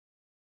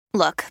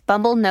Look,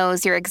 Bumble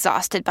knows you're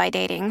exhausted by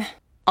dating.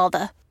 All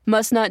the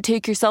must not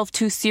take yourself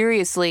too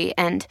seriously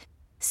and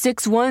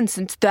 6'1"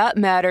 since that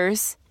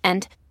matters.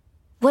 And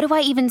what do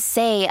I even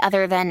say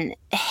other than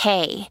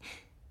hey?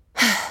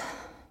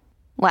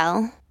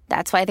 Well,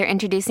 that's why they're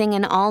introducing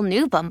an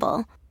all-new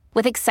Bumble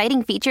with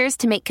exciting features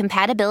to make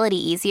compatibility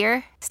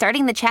easier,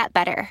 starting the chat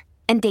better,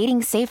 and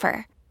dating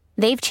safer.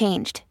 They've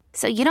changed,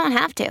 so you don't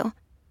have to.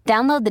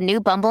 Download the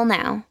new Bumble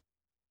now.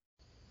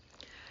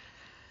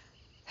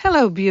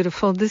 Hello,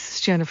 beautiful. This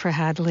is Jennifer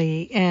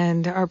Hadley,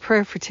 and our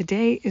prayer for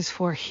today is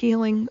for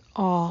healing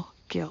all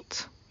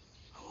guilt.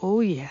 Oh,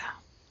 yeah.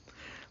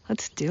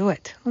 Let's do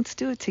it. Let's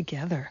do it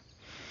together.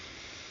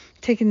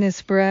 Taking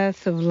this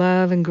breath of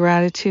love and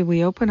gratitude,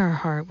 we open our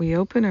heart, we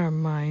open our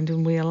mind,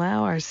 and we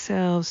allow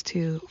ourselves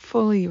to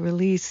fully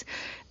release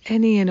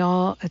any and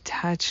all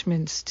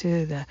attachments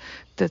to the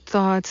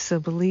thoughts, the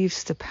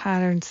beliefs, the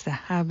patterns, the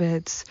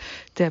habits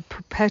that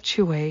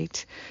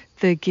perpetuate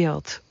the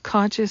guilt,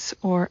 conscious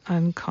or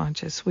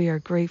unconscious. We are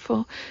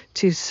grateful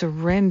to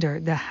surrender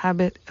the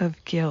habit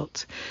of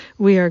guilt.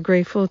 We are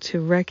grateful to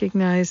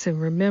recognize and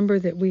remember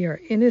that we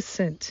are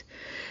innocent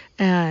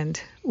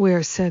and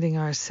we're setting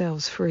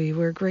ourselves free.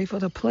 We're grateful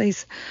to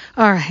place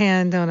our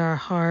hand on our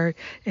heart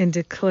and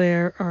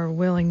declare our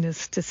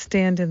willingness to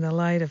stand in the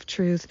light of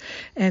truth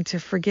and to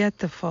forget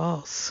the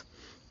false.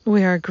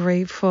 We are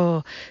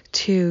grateful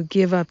to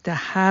give up the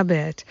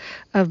habit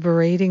of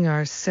berating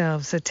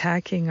ourselves,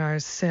 attacking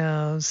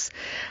ourselves.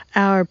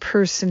 Our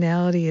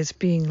personality is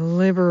being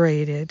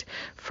liberated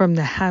from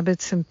the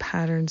habits and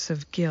patterns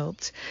of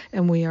guilt,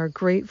 and we are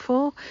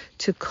grateful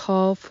to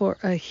call for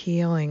a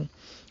healing.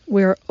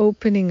 We're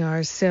opening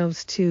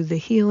ourselves to the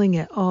healing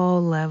at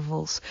all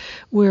levels.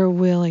 We're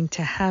willing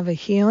to have a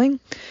healing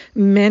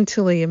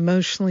mentally,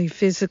 emotionally,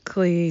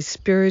 physically,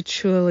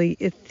 spiritually,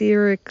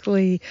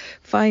 etherically,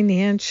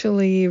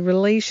 financially,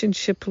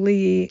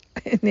 relationshiply,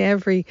 in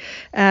every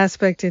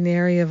aspect and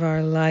area of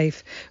our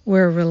life.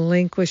 We're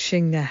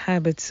relinquishing the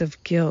habits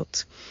of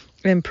guilt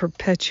and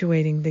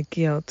perpetuating the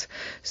guilt.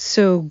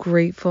 So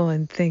grateful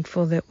and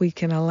thankful that we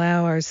can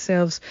allow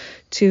ourselves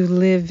to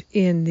live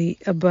in the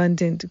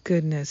abundant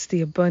goodness,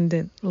 the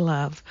abundant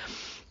love,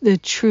 the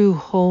true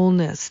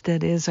wholeness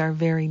that is our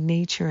very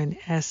nature and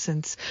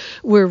essence.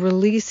 We're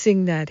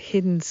releasing that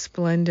hidden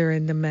splendor,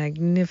 and the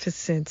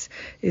magnificence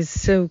is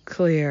so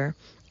clear.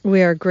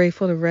 We are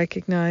grateful to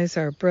recognize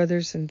our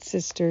brothers and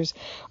sisters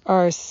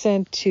are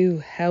sent to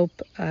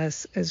help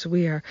us as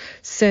we are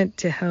sent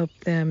to help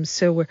them.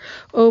 So we're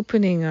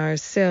opening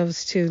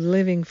ourselves to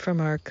living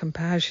from our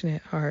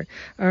compassionate heart.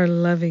 Our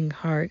loving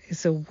heart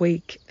is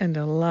awake and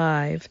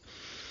alive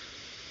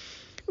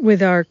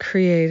with our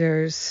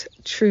Creator's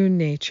true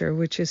nature,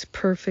 which is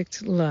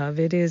perfect love.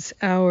 It is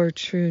our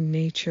true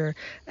nature,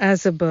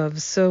 as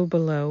above, so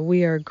below.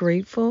 We are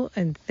grateful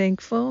and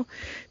thankful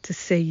to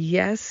say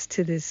yes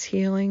to this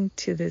healing,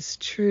 to this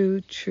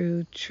true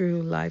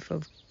life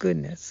of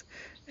goodness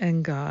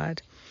and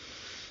God.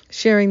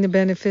 Sharing the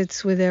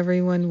benefits with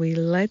everyone, we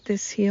let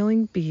this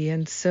healing be,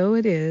 and so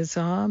it is.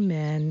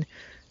 Amen.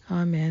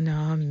 Amen.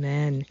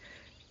 Amen.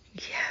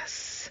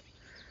 Yes.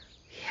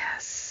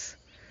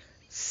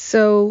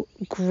 So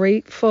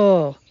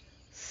grateful,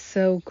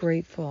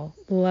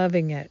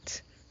 loving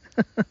it.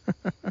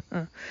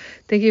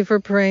 Thank you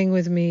for praying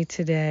with me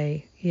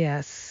today.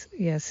 Yes,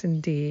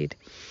 indeed.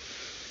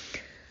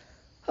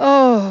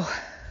 Oh,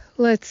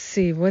 let's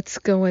see what's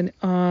going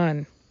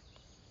on.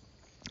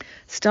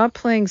 Stop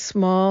Playing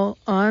Small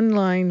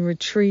online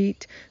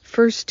retreat,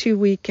 first 2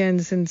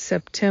 weekends in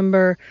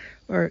September,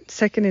 or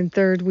second and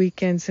third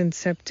weekends in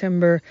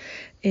September.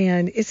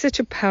 And it's such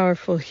a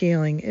powerful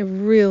healing. It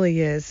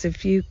really is.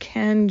 If you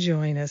can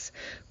join us,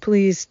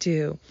 please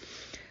do.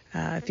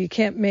 If you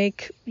can't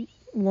make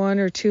one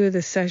or two of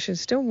the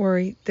sessions, don't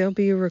worry. They'll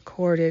be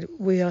recorded.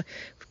 We've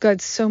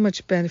got so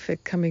much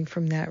benefit coming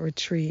from that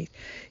retreat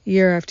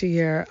year after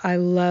year. I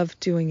love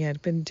doing it.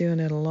 I've been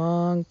doing it a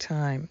long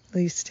time, at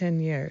least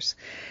 10 years.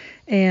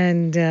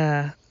 And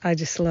I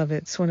just love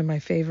it. It's one of my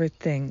favorite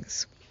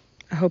things.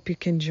 I hope you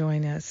can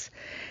join us.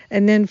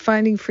 And then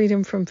Finding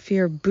Freedom from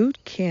Fear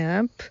Boot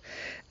Camp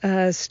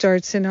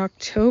starts in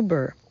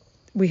October.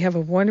 We have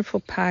a wonderful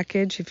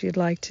package if you'd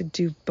like to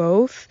do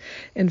both.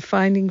 And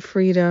Finding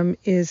Freedom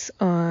is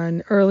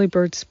on early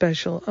bird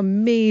special.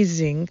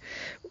 Amazing,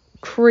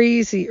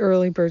 crazy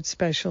early bird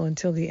special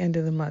until the end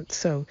of the month.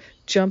 So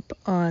jump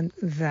on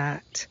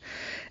that.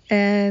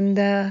 And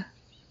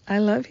I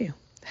love you.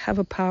 Have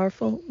a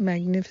powerful,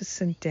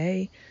 magnificent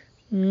day.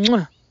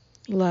 Mwah.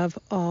 Love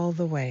all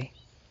the way.